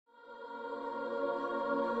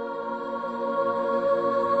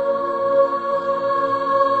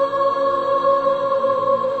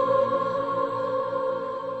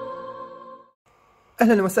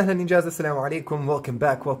Ahlan wa sahlan ninjas, assalamu alaikum, welcome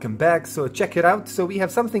back. So check it out. So we have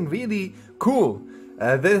something really cool.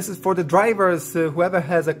 This is for the drivers, whoever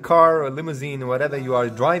has a car or limousine, whatever you are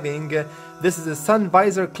driving. This is a Sun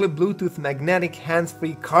Visor Clip Bluetooth Magnetic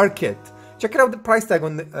Hands-Free Car Kit. Check it out, the price tag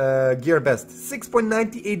on the GearBest,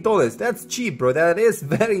 $6.98. That's cheap, bro. That is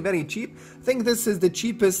very cheap. I think this is the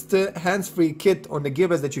cheapest hands-free kit on the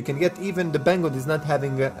GearBest that you can get. Even the Banggood is not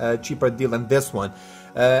having a cheaper deal than this one.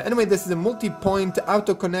 Anyway, this is a multi-point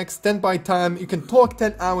auto connect standby time. You can talk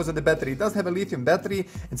 10 hours on the battery. It does have a lithium battery.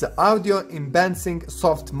 It's an audio enhancing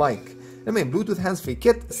soft mic. I mean, Bluetooth hands-free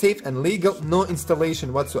kit, safe and legal, no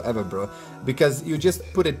installation whatsoever, bro. Because you just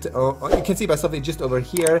put it, you can see by something just over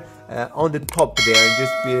here, on the top there,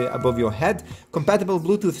 just above your head. Compatible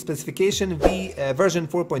Bluetooth specification, version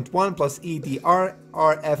 4.1 plus EDR,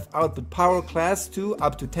 RF output power class 2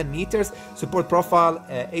 up to 10 meters. Support profile,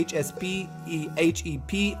 HSP,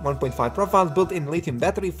 HEP 1.5 profile, built-in lithium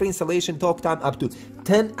battery, free installation, talk time up to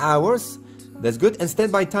 10 hours. That's good. And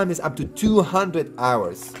standby time is up to 200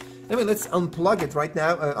 hours. Anyway, let's unplug it right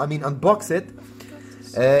now, unbox it.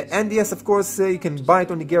 And yes, of course, you can buy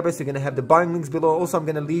it on the GearBest. You're going to have the buying links below. Also, I'm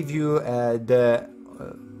going to leave you the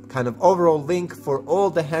kind of overall link for all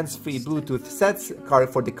the hands-free Bluetooth sets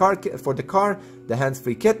for the car, the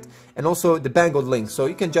hands-free kit, and also the Banggood link. So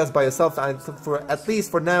you can just buy yourself. For at least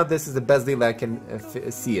for now, this is the best deal I can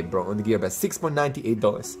see it, bro, on the GearBest.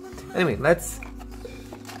 $6.98. Anyway, let's...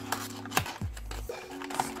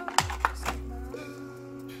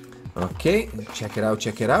 Okay, check it out.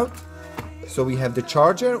 So we have the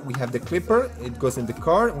charger, we have the clipper, it goes in the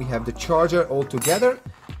car, we have the charger all together.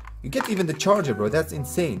 You get even the charger, bro. That's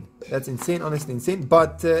insane. That's insane, honestly insane.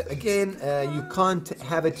 But again, you can't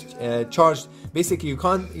have it charged. Basically, you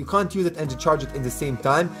can't use it and charge it in the same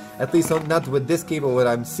time. At least not with this cable what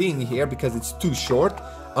I'm seeing here, because it's too short.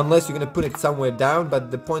 Unless you're gonna put it somewhere down. But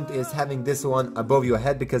the point is having this one above your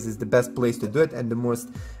head, because it's the best place to do it, and the most,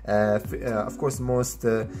 of course, most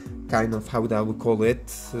kind of, how would I call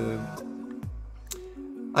it?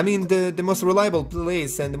 I mean, the most reliable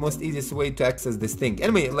place and the most easiest way to access this thing.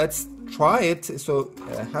 Anyway, let's try it. So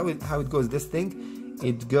how it goes, this thing,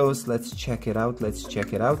 it goes, let's check it out.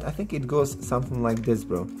 I think it goes something like this,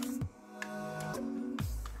 bro.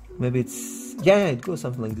 Maybe it's, yeah, it goes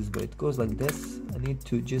something like this, bro. It goes like this. I need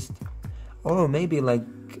to just, or maybe like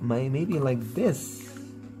this,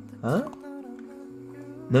 huh?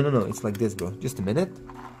 No, it's like this, bro. Just a minute.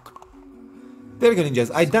 There we go,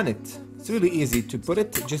 ninjas. I done it. It's really easy to put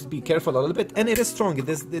it. Just be careful a little bit, and it is strong. It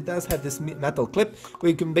does have this metal clip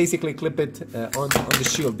where you can basically clip it on the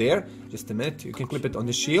shield there. Just a minute. You can clip it on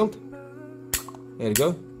the shield. There you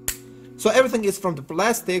go. So everything is from the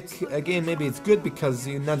plastic. Again, maybe it's good because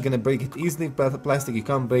you're not gonna break it easily. But plastic, you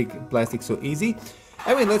can't break plastic so easy.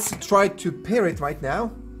 Anyway, let's try to pair it right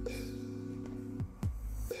now.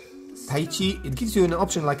 Tai Chi. It gives you an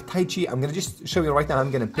option like Tai Chi. I'm gonna just show you right now.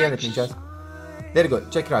 I'm gonna pair it, ninjas. There you go.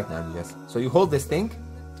 Check it out now, ninjas. So you hold this thing.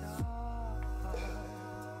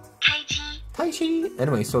 Tai Chi.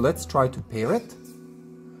 Anyway, so let's try to pair it.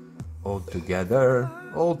 All together.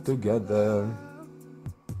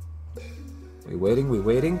 We're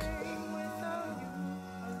waiting.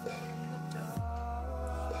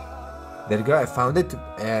 There you go, I found it.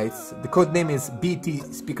 The code name is BT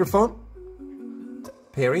Speakerphone.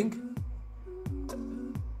 Pairing.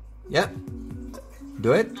 Yeah.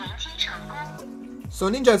 Do it. So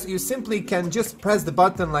ninjas, you simply can just press the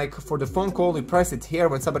button like for the phone call. You press it here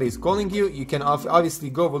when somebody is calling you. You can obviously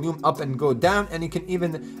go volume up and go down, and you can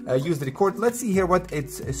even use the record. Let's see here what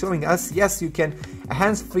it's showing us. Yes, you can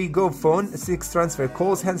hands-free go phone, 6 transfer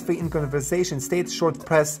calls, hands-free in conversation state, short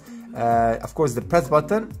press, of course the press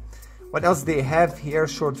button. What else they have here?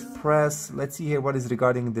 Short press. Let's see here what is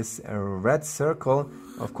regarding this red circle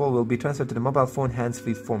of call will be transferred to the mobile phone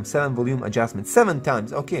hands-free form. 7 volume adjustment, 7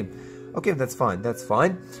 times. Okay, that's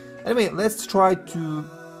fine. Anyway, let's try to...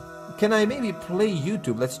 Can I maybe play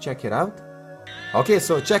YouTube? Let's check it out. Okay,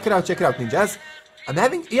 so check it out, ninjas. I'm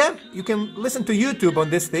having... Yeah, you can listen to YouTube on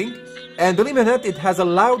this thing. And believe it or not, it has a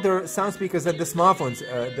louder sound speakers than the smartphones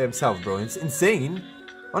themselves, bro. It's insane.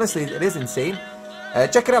 Honestly, it is insane.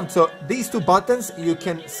 Check it out. So these 2 buttons, you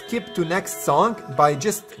can skip to next song by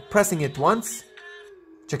just pressing it once.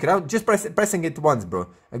 Check it out. Just pressing it once, bro.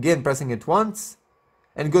 Again, pressing it once.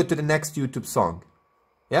 And go to the next YouTube song.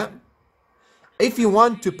 Yeah? If you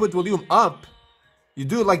want to put volume up, you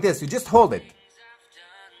do it like this. You just hold it.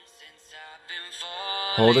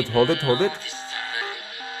 Hold it.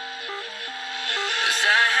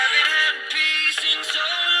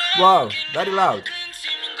 Wow, very loud.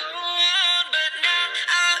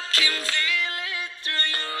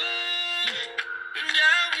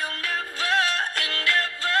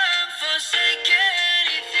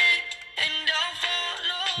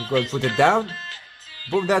 You go and put it down.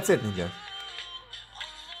 Boom, that's it, ninja.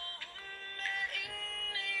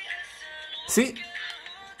 See?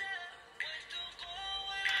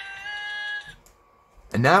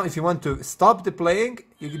 And now if you want to stop the playing,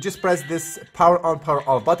 you can just press this power on, power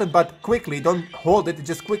off button, but quickly, don't hold it,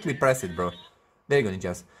 just quickly press it, bro. There you go,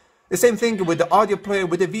 ninjas. The same thing with the audio player,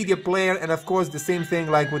 with the video player, and of course the same thing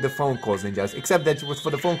like with the phone calls, ninjas. Except that for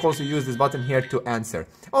the phone calls you use this button here to answer.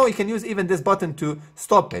 Oh, you can use even this button to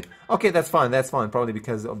stop it. Okay, that's fine, probably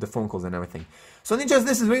because of the phone calls and everything. So ninjas,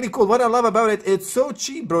 this is really cool. What I love about it, it's so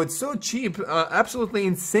cheap, bro. It's so cheap, absolutely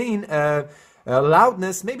insane.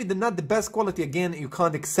 Loudness, maybe not the best quality. Again, you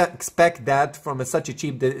can't expect that from such a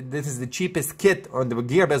cheap. This is the cheapest kit on the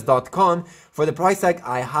gearbest.com. For the price tag,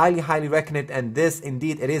 I highly recommend it, and this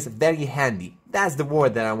indeed it is very handy. That's the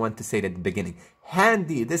word that I want to say at the beginning.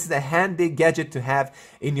 Handy. This is a handy gadget to have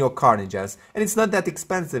in your car, ninjas, and it's not that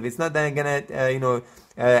expensive. It's not that gonna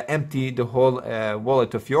empty the whole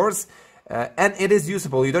wallet of yours. And it is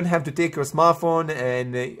usable. You don't have to take your smartphone,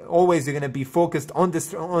 and always you're gonna be focused on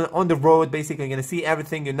this on the road. Basically, you're gonna see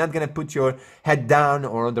everything. You're not gonna put your head down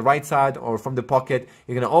or on the right side or from the pocket.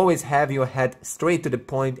 You're gonna always have your head straight to the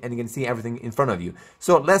point, and you can see everything in front of you.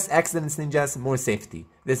 So less accidents, ninjas, more safety.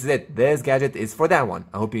 This is it. This gadget is for that one.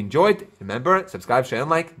 I hope you enjoyed. Remember, subscribe, share, and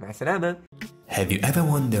like. Masalama. Have you ever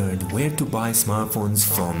wondered where to buy smartphones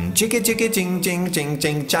from?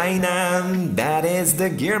 China. That is the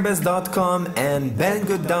gearbest.com and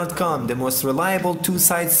banggood.com, the most reliable two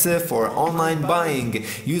sites for online buying.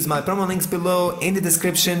 Use my promo links below in the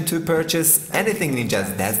description to purchase anything,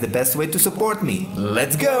 ninjas. That's the best way to support me.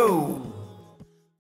 Let's go!